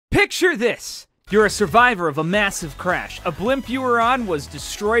Picture this. You're a survivor of a massive crash. A blimp you were on was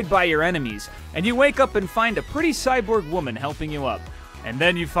destroyed by your enemies, and you wake up and find a pretty cyborg woman helping you up. And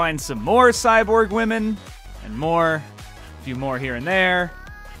then you find some more cyborg women, and more, a few more here and there.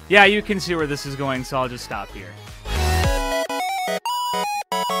 Yeah, you can see where this is going, so I'll just stop here.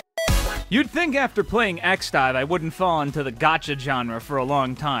 You'd think after playing X-Dive I wouldn't fall into the gacha genre for a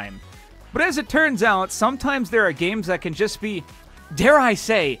long time. But as it turns out, sometimes there are games that can just be, dare I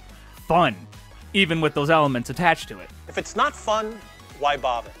say, fun. Even with those elements attached to it. If it's not fun, why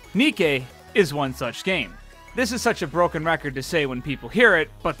bother? Nikke is one such game. This is such a broken record to say when people hear it,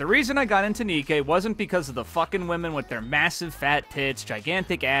 but the reason I got into Nikke wasn't because of the fucking women with their massive fat tits,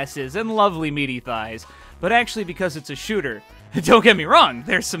 gigantic asses, and lovely meaty thighs, but actually because it's a shooter. Don't get me wrong,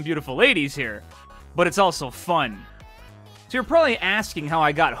 there's some beautiful ladies here, but it's also fun. So you're probably asking how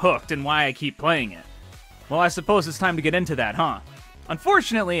I got hooked and why I keep playing it. Well, I suppose it's time to get into that, huh?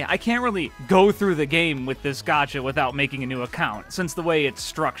 Unfortunately, I can't really go through the game with this gacha without making a new account, since the way it's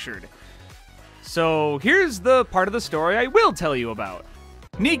structured. So here's the part of the story I will tell you about.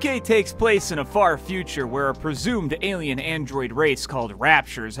 Nikke takes place in a far future where a presumed alien android race called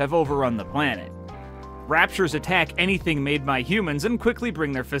Raptures have overrun the planet. Raptures attack anything made by humans and quickly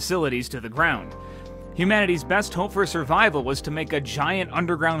bring their facilities to the ground. Humanity's best hope for survival was to make a giant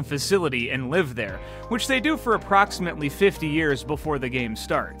underground facility and live there, which they do for approximately 50 years before the game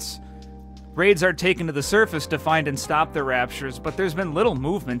starts. Raids are taken to the surface to find and stop the Raptures, but there's been little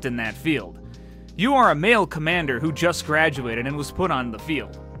movement in that field. You are a male commander who just graduated and was put on the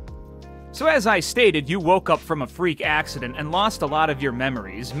field. So as I stated, you woke up from a freak accident and lost a lot of your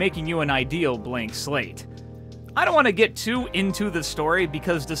memories, making you an ideal blank slate. I don't want to get too into the story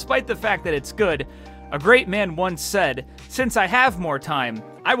because despite the fact that it's good, a great man once said, "Since I have more time,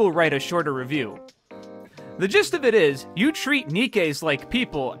 I will write a shorter review." The gist of it is, you treat Nikkes like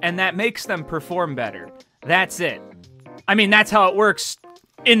people, and that makes them perform better. That's it. I mean, that's how it works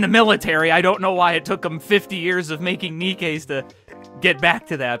in the military. I don't know why it took them 50 years of making Nikkes to get back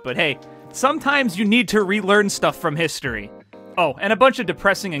to that, but hey, sometimes you need to relearn stuff from history. Oh, and a bunch of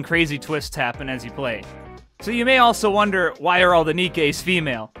depressing and crazy twists happen as you play. So you may also wonder, why are all the Nikkes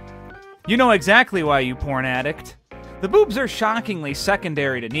female? You know exactly why, you porn addict. The boobs are shockingly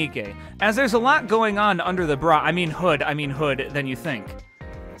secondary to Nikke, as there's a lot going on under the hood, than you think.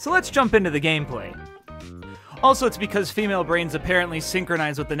 So let's jump into the gameplay. Also, it's because female brains apparently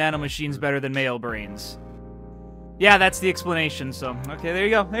synchronize with the nanomachines better than male brains. Yeah, that's the explanation, so, okay, there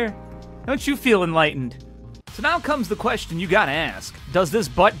you go, there. Don't you feel enlightened? So now comes the question you gotta ask. Does this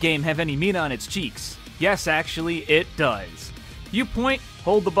butt game have any meat on its cheeks? Yes, actually, it does. You point,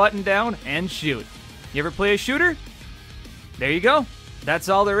 hold the button down, and shoot. You ever play a shooter? There you go. That's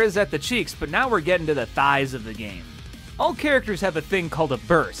all there is at the cheeks, but now we're getting to the thighs of the game. All characters have a thing called a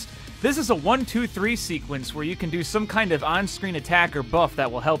burst. This is a 1-2-3 sequence where you can do some kind of on-screen attack or buff that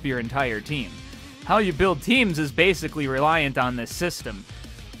will help your entire team. How you build teams is basically reliant on this system.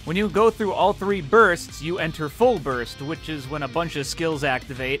 When you go through all 3 bursts, you enter full burst, which is when a bunch of skills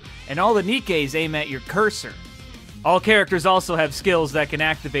activate, and all the Nikkes aim at your cursor. All characters also have skills that can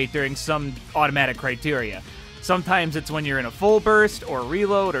activate during some automatic criteria. Sometimes it's when you're in a full burst, or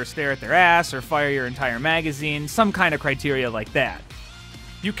reload, or stare at their ass, or fire your entire magazine, some kind of criteria like that.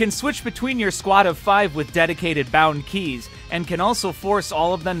 You can switch between your squad of 5 with dedicated bound keys, and can also force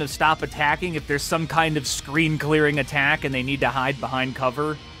all of them to stop attacking if there's some kind of screen-clearing attack and they need to hide behind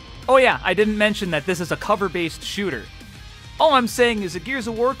cover. Oh yeah, I didn't mention that this is a cover-based shooter. All I'm saying is a Gears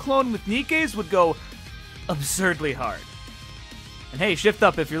of War clone with Nikkes would go absurdly hard. And hey, shift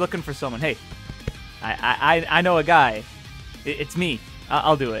up if you're looking for someone. Hey, I know a guy. It's me.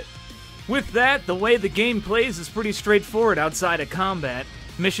 I'll do it. With that, the way the game plays is pretty straightforward outside of combat.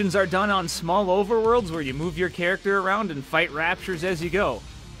 Missions are done on small overworlds where you move your character around and fight Raptures as you go.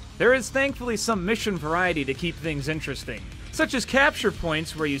 There is thankfully some mission variety to keep things interesting, such as capture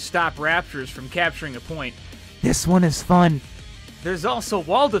points where you stop Raptures from capturing a point. This one is fun. There's also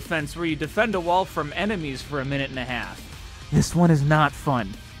wall defense where you defend a wall from enemies for a minute and a half. This one is not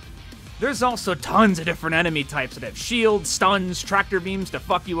fun. There's also tons of different enemy types that have shields, stuns, tractor beams to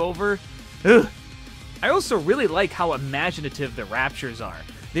fuck you over. Ugh. I also really like how imaginative the Raptures are.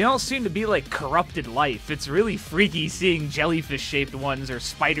 They all seem to be like corrupted life. It's really freaky seeing jellyfish-shaped ones or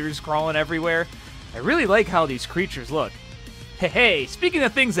spiders crawling everywhere. I really like how these creatures look. Hey, speaking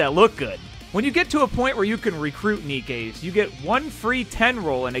of things that look good, when you get to a point where you can recruit Nikkes, you get 1 free 10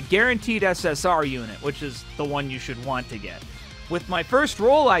 roll and a guaranteed SSR unit, which is the one you should want to get. With my first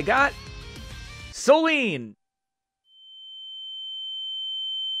roll, I got Stolken.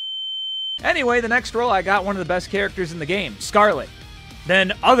 Anyway, the next roll, I got one of the best characters in the game, Scarlet.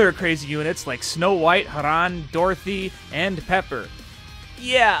 Then other crazy units like Snow White, Haran, Dorothy, and Pepper.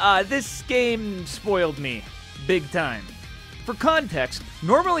 Yeah, this game spoiled me. Big time. For context,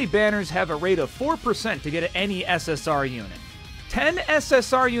 normally banners have a rate of 4% to get any SSR unit. 10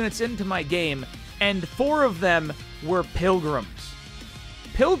 SSR units into my game, and 4 of them were Pilgrims.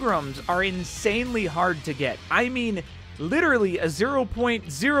 Pilgrims are insanely hard to get. I mean, literally a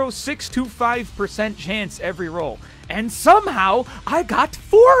 0.0625% chance every roll. And somehow, I got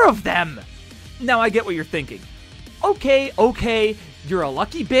 4 of them! Now I get what you're thinking. Okay, you're a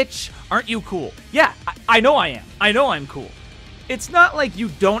lucky bitch. Aren't you cool? Yeah, I know I am. I know I'm cool. It's not like you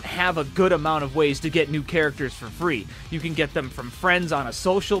don't have a good amount of ways to get new characters for free. You can get them from friends on a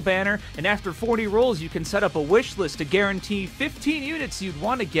social banner, and after 40 rolls you can set up a wish list to guarantee 15 units you'd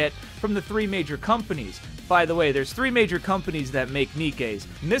want to get from the 3 major companies. By the way, there's 3 major companies that make Nikkes: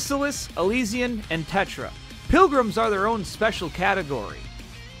 Nissalis, Elysian, and Tetra. Pilgrims are their own special category.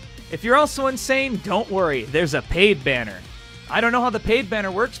 If you're also insane, don't worry, there's a paid banner. I don't know how the paid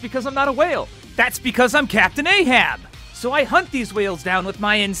banner works because I'm not a whale. That's because I'm Captain Ahab! So I hunt these whales down with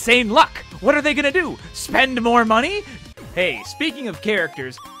my insane luck. What are they gonna do? Spend more money? Hey, speaking of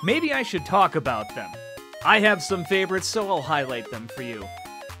characters, maybe I should talk about them. I have some favorites, so I'll highlight them for you.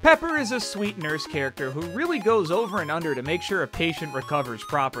 Pepper is a sweet nurse character who really goes over and under to make sure a patient recovers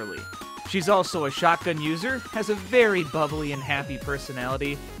properly. She's also a shotgun user, has a very bubbly and happy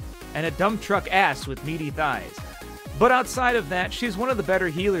personality, and a dump truck ass with meaty thighs. But outside of that, she's one of the better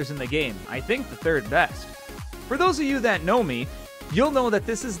healers in the game. I think the 3rd best. For those of you that know me, you'll know that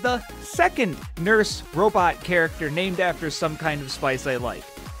this is the 2nd nurse robot character named after some kind of spice I like.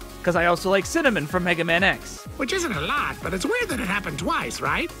 Because I also like Cinnamon from Mega Man X. Which isn't a lot, but it's weird that it happened twice,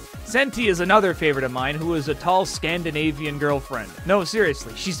 right? Centi is another favorite of mine who is a tall Scandinavian girlfriend. No,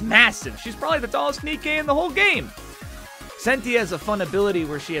 seriously, she's massive. She's probably the tallest Nikke in the whole game. Centi has a fun ability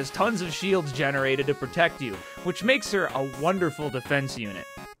where she has tons of shields generated to protect you, which makes her a wonderful defense unit.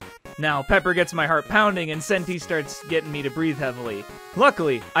 Now, Pepper gets my heart pounding and Centi starts getting me to breathe heavily.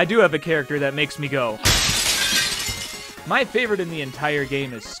 Luckily, I do have a character that makes me go. My favorite in the entire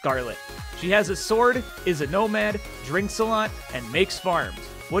game is Scarlet. She has a sword, is a nomad, drinks a lot, and makes farms.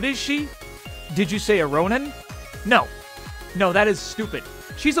 What is she? Did you say a Ronin? No, that is stupid.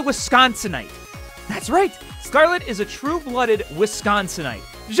 She's a Wisconsinite. That's right, Scarlet is a true-blooded Wisconsinite,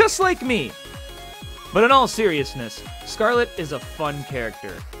 just like me. But in all seriousness, Scarlet is a fun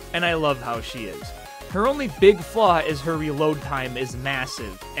character, and I love how she is. Her only big flaw is her reload time is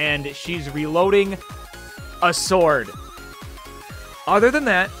massive, and she's reloading a sword. Other than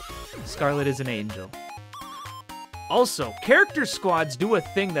that, Scarlet is an angel. Also, character squads do a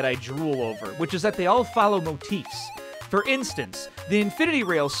thing that I drool over, which is that they all follow motifs. For instance, the Infinity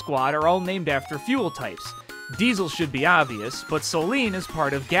Rail squad are all named after fuel types. Diesel should be obvious, but Solene is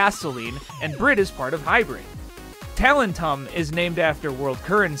part of gasoline, and Brit is part of hybrid. Talentum is named after world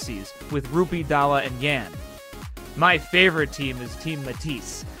currencies, with rupee, dollar, and yen. My favorite team is Team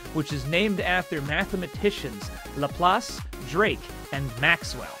Matisse, which is named after mathematicians Laplace, Drake, and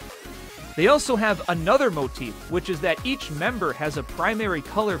Maxwell. They also have another motif, which is that each member has a primary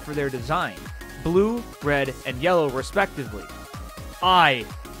color for their design, blue, red, and yellow respectively. I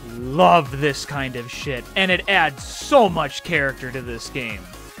love this kind of shit, and it adds so much character to this game.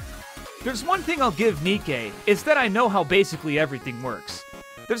 There's one thing I'll give Nikke, is that I know how basically everything works.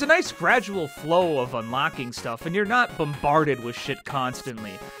 There's a nice gradual flow of unlocking stuff, and you're not bombarded with shit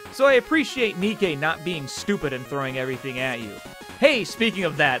constantly. So I appreciate Nikke not being stupid and throwing everything at you. Hey, speaking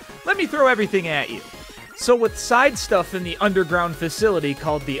of that, let me throw everything at you. So with side stuff in the underground facility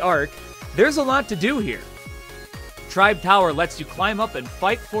called the Ark, there's a lot to do here. Tribe Tower lets you climb up and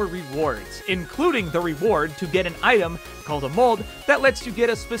fight for rewards, including the reward to get an item called a mold that lets you get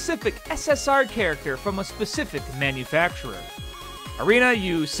a specific SSR character from a specific manufacturer. Arena,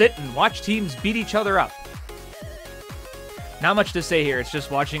 you sit and watch teams beat each other up. Not much to say here, it's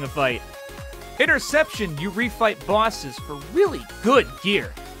just watching a fight. Interception, you refight bosses for really good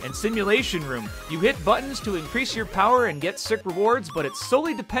gear. And Simulation Room, you hit buttons to increase your power and get sick rewards, but it's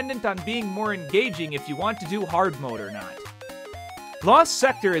solely dependent on being more engaging if you want to do hard mode or not. Lost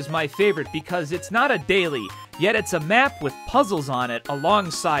Sector is my favorite because it's not a daily, yet it's a map with puzzles on it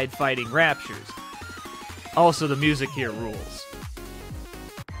alongside fighting raptures. Also, the music here rules.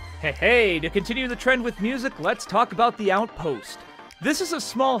 Hey, to continue the trend with music, let's talk about the Outpost. This is a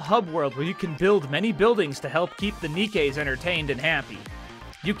small hub world where you can build many buildings to help keep the Nikkes entertained and happy.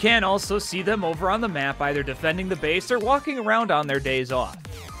 You can also see them over on the map either defending the base or walking around on their days off.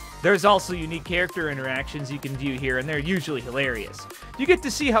 There's also unique character interactions you can view here, and they're usually hilarious. You get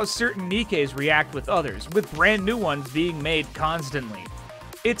to see how certain Nikkes react with others, with brand new ones being made constantly.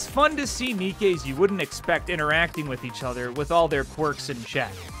 It's fun to see Nikkes you wouldn't expect interacting with each other with all their quirks in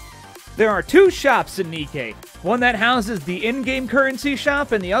check. There are two shops in Nikke, one that houses the in-game currency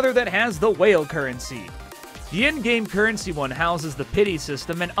shop and the other that has the whale currency. The in-game currency one houses the pity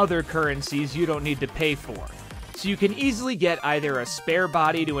system and other currencies you don't need to pay for. So you can easily get either a spare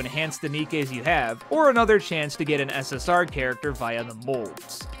body to enhance the Nikkes you have, or another chance to get an SSR character via the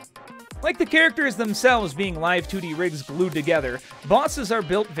molds. Like the characters themselves being live 2D rigs glued together, bosses are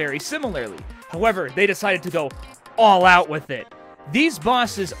built very similarly. However, they decided to go all out with it. These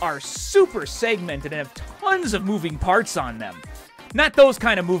bosses are super segmented and have tons of moving parts on them. Not those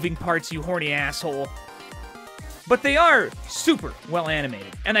kind of moving parts, you horny asshole. But they are super well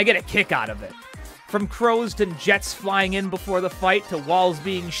animated, and I get a kick out of it. From crows to jets flying in before the fight, to walls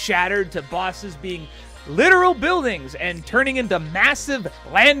being shattered, to bosses being literal buildings and turning into massive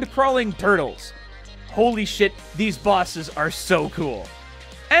land-crawling turtles. Holy shit, these bosses are so cool.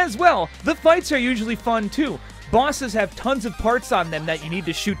 As well, the fights are usually fun too. Bosses have tons of parts on them that you need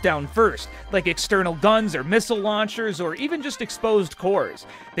to shoot down first, like external guns or missile launchers or even just exposed cores.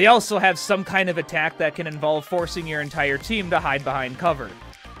 They also have some kind of attack that can involve forcing your entire team to hide behind cover.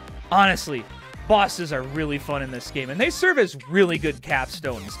 Honestly, bosses are really fun in this game, and they serve as really good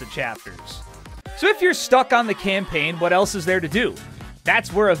capstones to chapters. So if you're stuck on the campaign, what else is there to do?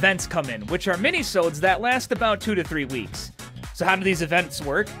 That's where events come in, which are minisodes that last about 2 to 3 weeks. So how do these events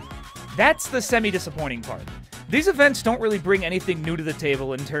work? That's the semi-disappointing part. These events don't really bring anything new to the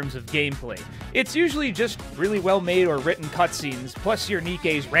table in terms of gameplay. It's usually just really well-made or written cutscenes, plus your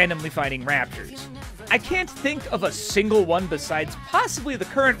Nikkes randomly fighting raptors. I can't think of a single one besides possibly the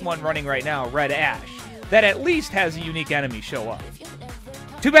current one running right now, Red Ash, that at least has a unique enemy show up.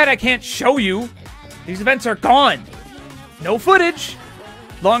 Too bad I can't show you. These events are gone. No footage.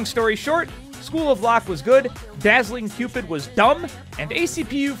 Long story short, School of Lock was good, Dazzling Cupid was dumb, and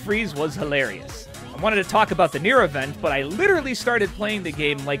ACPU Freeze was hilarious. I wanted to talk about the Nier event, but I literally started playing the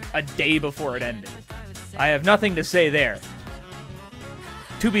game like a day before it ended. I have nothing to say there.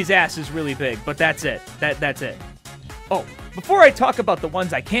 2B's ass is really big, but that's it. That's it. Oh, before I talk about the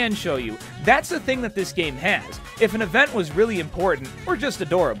ones I can show you, that's the thing that this game has. If an event was really important, or just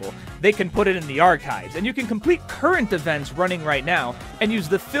adorable, they can put it in the archives, and you can complete current events running right now, and use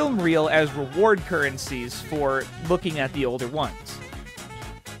the film reel as reward currencies for looking at the older ones.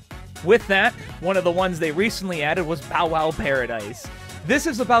 With that, one of the ones they recently added was Bow Wow Paradise. This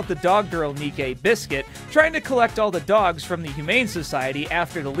is about the dog girl Nikke, Biscuit, trying to collect all the dogs from the Humane Society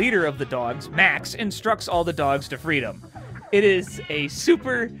after the leader of the dogs, Max, instructs all the dogs to freedom. It is a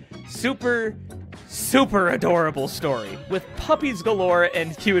super adorable story, with puppies galore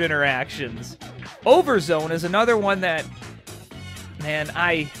and cute interactions. Overzone is another one that, man,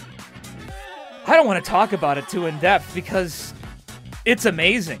 I don't want to talk about it too in depth because it's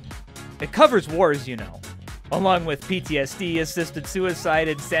amazing. It covers wars, you know, along with PTSD, assisted suicide,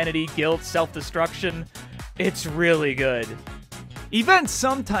 insanity, guilt, self-destruction. It's really good. Events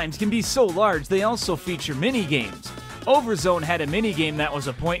sometimes can be so large they also feature mini-games. Overzone had a minigame that was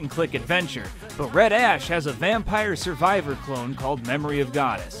a point-and-click adventure, but Red Ash has a Vampire Survivor clone called Memory of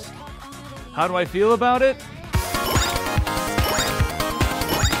Goddess. How do I feel about it?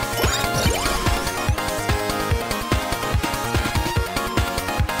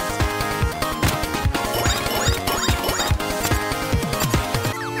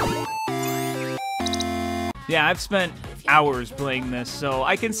 Yeah, I've spent hours playing this, so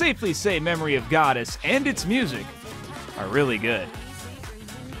I can safely say Memory of Goddess and its music are really good.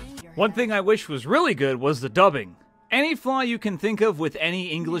 One thing I wish was really good was the dubbing. Any flaw you can think of with any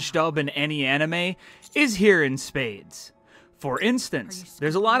English dub in any anime is here in spades. For instance,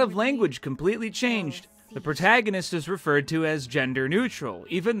 there's a lot of language completely changed. The protagonist is referred to as gender neutral,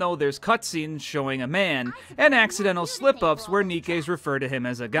 even though there's cutscenes showing a man, and accidental slip-ups where Nikkes refer to him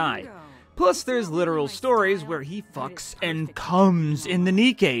as a guy. Plus, there's literal stories where he fucks and comes in the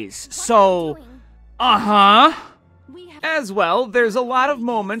Nikkes, so... As well, there's a lot of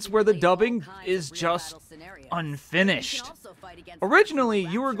moments where the dubbing is just unfinished. Originally,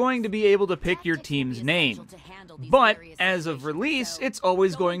 you were going to be able to pick your team's name, but as of release, it's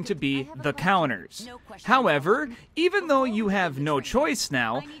always going to be the counters. However, even though you have no choice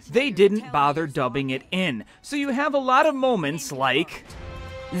now, they didn't bother dubbing it in, so you have a lot of moments like...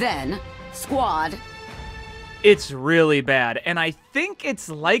 Then, squad. It's really bad, and I think it's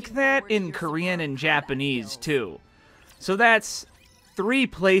like that in Korean and Japanese too. So that's 3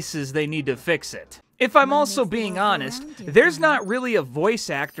 places they need to fix it. If I'm also being honest, there's not really a voice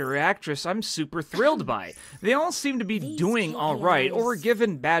actor or actress I'm super thrilled by. They all seem to be doing alright or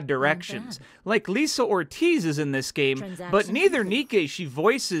given bad directions. Like Lisa Ortiz is in this game, but neither Nikke she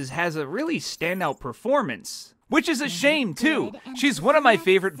voices has a really standout performance. Which is a shame too. She's one of my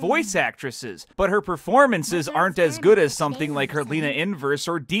favorite voice actresses, but her performances aren't as good as something like her Lena Inverse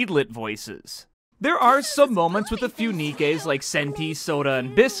or Deedlit voices. There are some moments with a few Nikkes like Centi, Soda,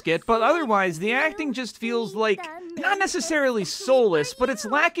 and Biscuit, but otherwise the acting just feels like, not necessarily soulless, but it's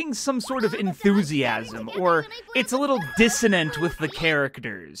lacking some sort of enthusiasm, or it's a little dissonant with the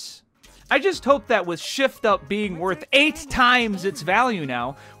characters. I just hope that with Shift Up being worth 8 times its value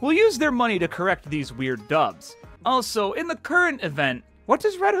now, we'll use their money to correct these weird dubs. Also, in the current event, what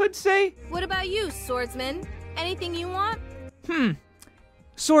does Red Hood say? What about you, swordsman? Anything you want?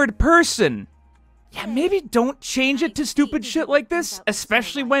 Sword person. Yeah, maybe don't change it to stupid shit like this,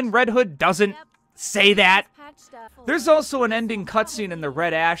 especially when Red Hood doesn't say that. There's also an ending cutscene in the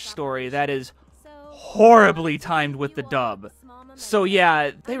Red Ash story that is horribly timed with the dub. So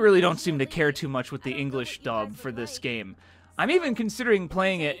yeah, they really don't seem to care too much with the English dub for this game. I'm even considering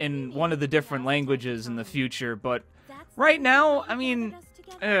playing it in one of the different languages in the future, but right now, I mean,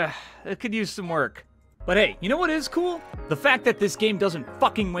 it could use some work. But hey, you know what is cool? The fact that this game doesn't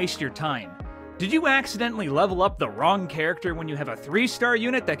fucking waste your time. Did you accidentally level up the wrong character when you have a 3-star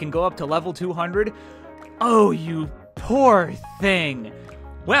unit that can go up to level 200? Oh, you poor thing.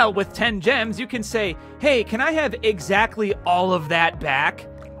 Well, with 10 gems, you can say, hey, can I have exactly all of that back?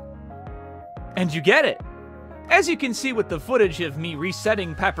 And you get it. As you can see with the footage of me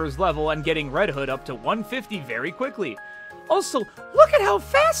resetting Pepper's level and getting Red Hood up to 150 very quickly. Also, look at how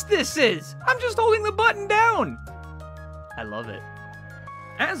fast this is! I'm just holding the button down! I love it.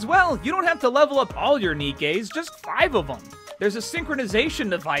 As well, you don't have to level up all your Nikkes, just 5 of them. There's a synchronization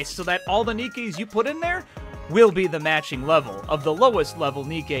device so that all the Nikkes you put in there will be the matching level of the lowest level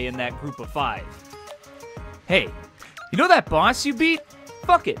Nikke in that group of 5. Hey, you know that boss you beat?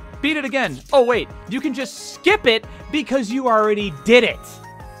 Fuck it, beat it again. Oh wait, you can just skip it because you already did it.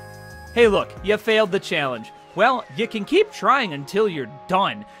 Hey look, you failed the challenge. Well, you can keep trying until you're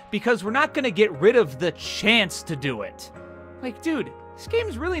done, because we're not gonna get rid of the chance to do it. Like, dude, this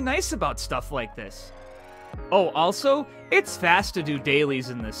game's really nice about stuff like this. Oh, also, it's fast to do dailies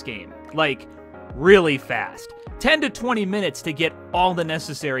in this game. Like, really fast. 10 to 20 minutes to get all the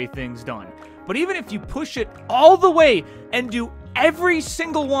necessary things done. But even if you push it all the way and do every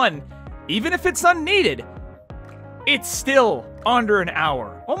single one, even if it's unneeded, it's still under an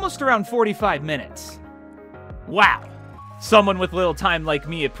hour. Almost around 45 minutes. Wow. Someone with little time like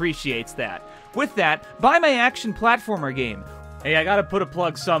me appreciates that. With that, buy my action platformer game. Hey, I gotta put a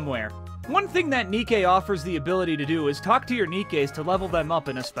plug somewhere. One thing that Nikke offers the ability to do is talk to your Nikkes to level them up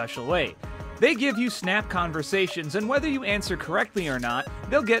in a special way. They give you snap conversations, and whether you answer correctly or not,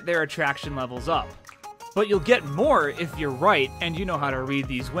 they'll get their attraction levels up. But you'll get more if you're right and you know how to read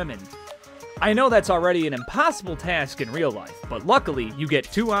these women. I know that's already an impossible task in real life, but luckily you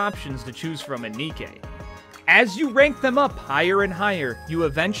get 2 options to choose from in Nikke. As you rank them up higher and higher, you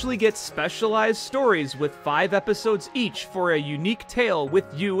eventually get specialized stories with 5 episodes each for a unique tale with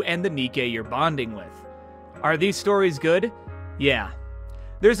you and the Nikke you're bonding with. Are these stories good? Yeah.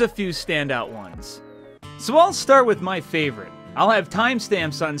 There's a few standout ones. So I'll start with my favorite. I'll have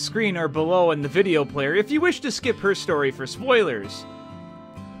timestamps on screen or below in the video player if you wish to skip her story for spoilers.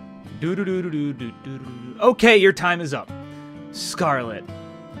 Okay, your time is up. Scarlet.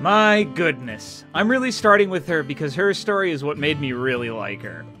 My goodness. I'm really starting with her because her story is what made me really like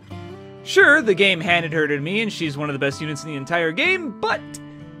her. Sure, the game handed her to me and she's one of the best units in the entire game, but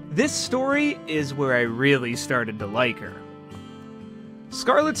this story is where I really started to like her.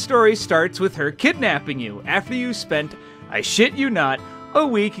 Scarlet's story starts with her kidnapping you after you spent, I shit you not, a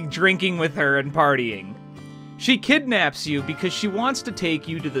week drinking with her and partying. She kidnaps you because she wants to take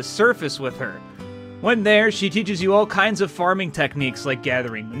you to the surface with her. When there, she teaches you all kinds of farming techniques like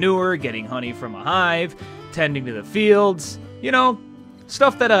gathering manure, getting honey from a hive, tending to the fields, you know,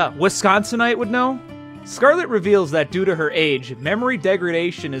 stuff that a Wisconsinite would know. Scarlet reveals that due to her age, memory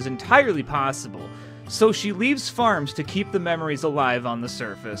degradation is entirely possible, so she leaves farms to keep the memories alive on the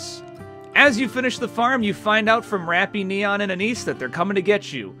surface. As you finish the farm, you find out from Rappy, Neon, and Anise that they're coming to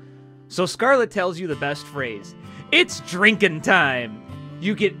get you. So Scarlet tells you the best phrase, "It's drinking time!"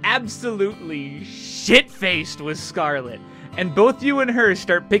 You get absolutely shit-faced with Scarlet, and both you and her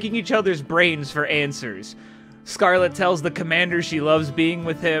start picking each other's brains for answers. Scarlet tells the commander she loves being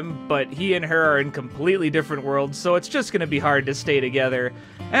with him, but he and her are in completely different worlds, so it's just gonna be hard to stay together.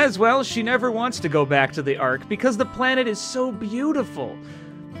 As well, she never wants to go back to the Ark because the planet is so beautiful.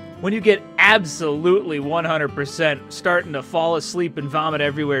 When you get absolutely 100% starting to fall asleep and vomit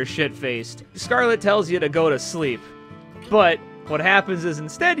everywhere shit-faced, Scarlet tells you to go to sleep. But what happens is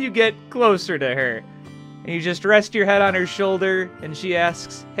instead you get closer to her. And you just rest your head on her shoulder, and she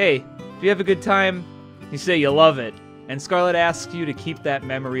asks, "Hey, do you have a good time?" You say you love it, and Scarlet asks you to keep that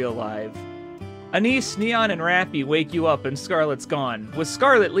memory alive. Anise, Neon, and Rappy wake you up and Scarlet's gone, with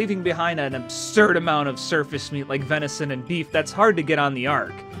Scarlet leaving behind an absurd amount of surface meat like venison and beef that's hard to get on the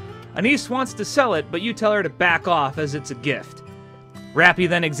Ark. Anise wants to sell it, but you tell her to back off as it's a gift. Rappy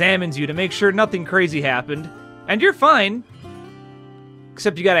then examines you to make sure nothing crazy happened, and you're fine.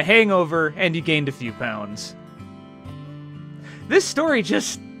 Except you got a hangover and you gained a few pounds. This story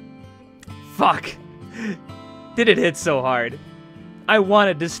just... fuck. Did it hit so hard. I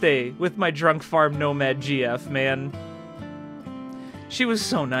wanted to stay with my drunk farm nomad GF, man. She was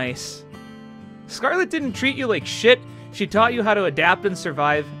so nice. Scarlet didn't treat you like shit. She taught you how to adapt and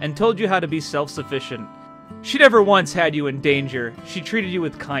survive, and told you how to be self-sufficient. She never once had you in danger. She treated you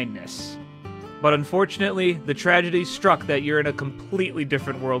with kindness. But unfortunately, the tragedy struck that you're in a completely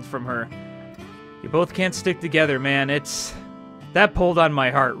different world from her. You both can't stick together, man. That pulled on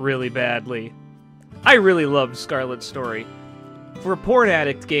my heart really badly. I really loved Scarlet's story. For a porn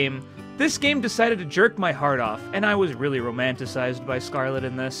addict game, this game decided to jerk my heart off, and I was really romanticized by Scarlet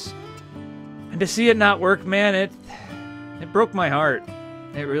in this. And to see it not work, man, it broke my heart.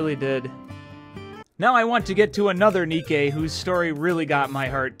 It really did. Now I want to get to another Nikke whose story really got my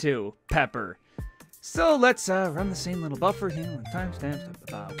heart too, Pepper. So let's run the same little buffer here.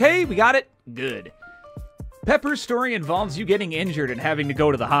 Timestamps. Okay, we got it. Good. Pepper's story involves you getting injured and having to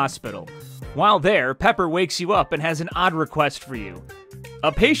go to the hospital. While there, Pepper wakes you up and has an odd request for you.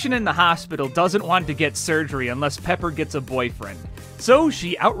 A patient in the hospital doesn't want to get surgery unless Pepper gets a boyfriend. So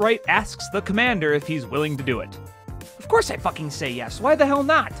she outright asks the commander if he's willing to do it. Of course I fucking say yes. Why the hell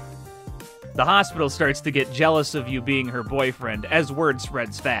not? The hospital starts to get jealous of you being her boyfriend as word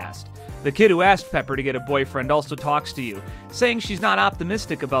spreads fast. The kid who asked Pepper to get a boyfriend also talks to you, saying she's not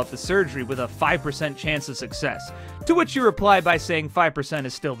optimistic about the surgery with a 5% chance of success, to which you reply by saying 5%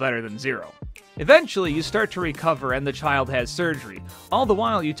 is still better than 0. Eventually, you start to recover and the child has surgery. All the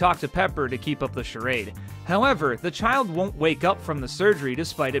while, you talk to Pepper to keep up the charade. However, the child won't wake up from the surgery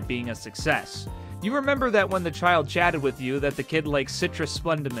despite it being a success. You remember that when the child chatted with you that the kid likes citrus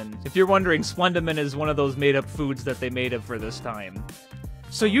Splendimin. If you're wondering, Splendimin is one of those made-up foods that they made up for this time.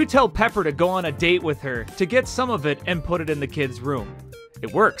 So you tell Pepper to go on a date with her to get some of it and put it in the kid's room.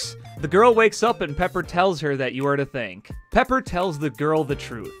 It works. The girl wakes up and Pepper tells her that you are to thank. Pepper tells the girl the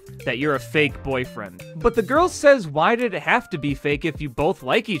truth, that you're a fake boyfriend. But the girl says, why did it have to be fake if you both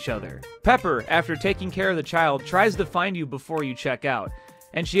like each other? Pepper, after taking care of the child, tries to find you before you check out,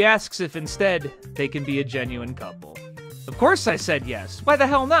 and she asks if instead they can be a genuine couple. Of course I said yes. Why the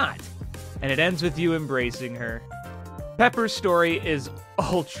hell not? And it ends with you embracing her. Pepper's story is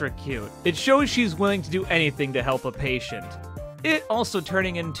ultra cute. It shows she's willing to do anything to help a patient. It also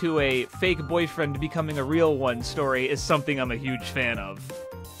turning into a fake boyfriend becoming a real one story is something I'm a huge fan of.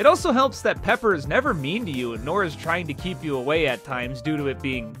 It also helps that Pepper is never mean to you, nor is trying to keep you away at times due to it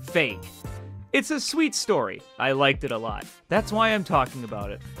being fake. It's a sweet story. I liked it a lot. That's why I'm talking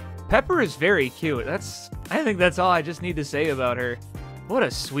about it. Pepper is very cute. I think that's all I just need to say about her. What a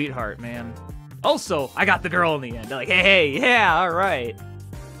sweetheart, man. Also, I got the girl in the end. Like, hey, yeah, alright.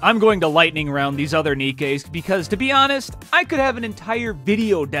 I'm going to lightning round these other Nikkes because, to be honest, I could have an entire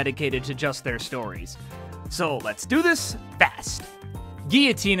video dedicated to just their stories. So let's do this fast.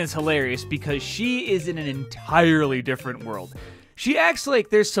 Guillotine is hilarious because she is in an entirely different world. She acts like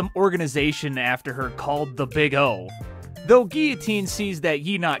there's some organization after her called the Big O, though Guillotine sees that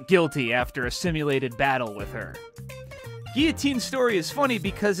ye not guilty after a simulated battle with her. Guillotine's story is funny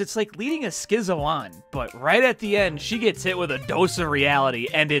because it's like leading a schizo on, but right at the end, she gets hit with a dose of reality,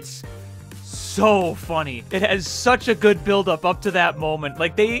 and it's so funny. It has such a good build-up up to that moment.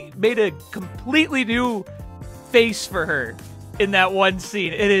 Like, they made a completely new face for her in that one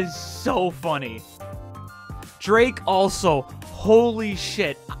scene. It is so funny. Drake also, holy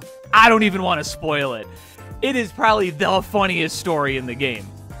shit, I don't even want to spoil it. It is probably the funniest story in the game.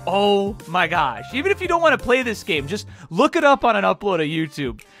 Oh my gosh. Even if you don't want to play this game, just look it up on an upload of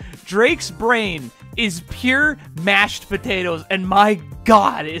YouTube. Drake's brain is pure mashed potatoes, and my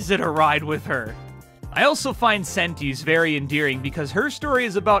god, is it a ride with her. I also find Centi's very endearing because her story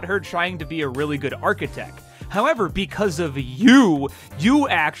is about her trying to be a really good architect. However, because of you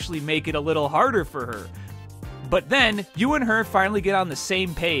actually make it a little harder for her. But then, you and her finally get on the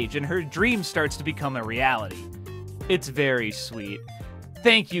same page, and her dream starts to become a reality. It's very sweet.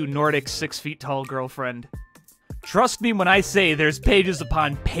 Thank you, Nordic 6 feet tall girlfriend. Trust me when I say there's pages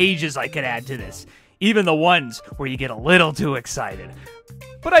upon pages I could add to this, even the ones where you get a little too excited.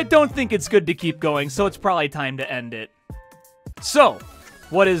 But I don't think it's good to keep going, so it's probably time to end it. So,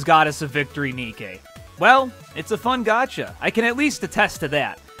 what is Goddess of Victory Nikke? Well, it's a fun gacha. I can at least attest to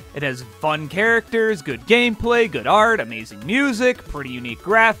that. It has fun characters, good gameplay, good art, amazing music, pretty unique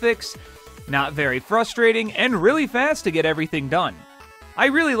graphics, not very frustrating, and really fast to get everything done. I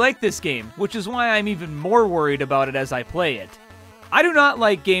really like this game, which is why I'm even more worried about it as I play it. I do not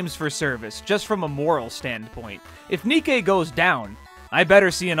like games for service, just from a moral standpoint. If Nikke goes down, I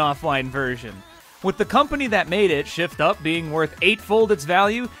better see an offline version. With the company that made it, Shift Up, being worth 8-fold its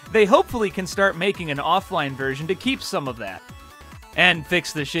value, they hopefully can start making an offline version to keep some of that. And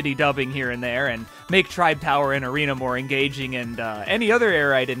fix the shitty dubbing here and there, and make Tribe Tower and Arena more engaging, and any other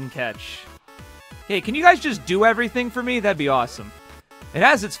error I didn't catch. Hey, can you guys just do everything for me? That'd be awesome. It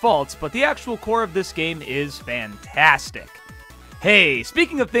has its faults, but the actual core of this game is fantastic. Hey,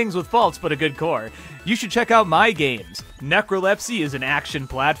 speaking of things with faults but a good core, you should check out my games. Necrolepsy is an action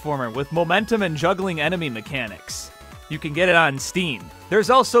platformer with momentum and juggling enemy mechanics. You can get it on Steam. There's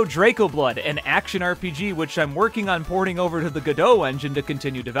also Draco Blood, an action RPG which I'm working on porting over to the Godot engine to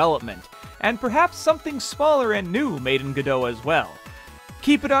continue development, and perhaps something smaller and new made in Godot as well.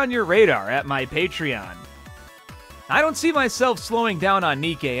 Keep it on your radar at my Patreon. I don't see myself slowing down on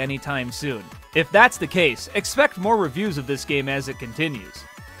Nikke anytime soon. If that's the case, expect more reviews of this game as it continues.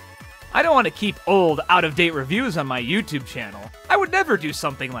 I don't want to keep old, out-of-date reviews on my YouTube channel. I would never do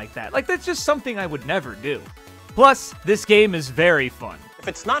something like that. Like, that's just something I would never do. Plus, this game is very fun. If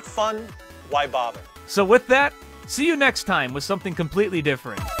it's not fun, why bother? So with that, see you next time with something completely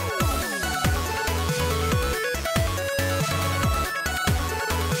different.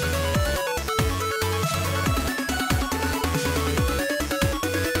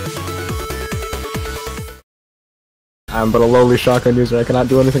 I'm but a lowly shotgun user. I cannot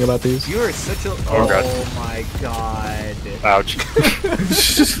do anything about these. You are such a... Oh, God. Oh my god. Ouch.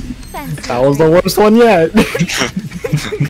 That was the worst one yet.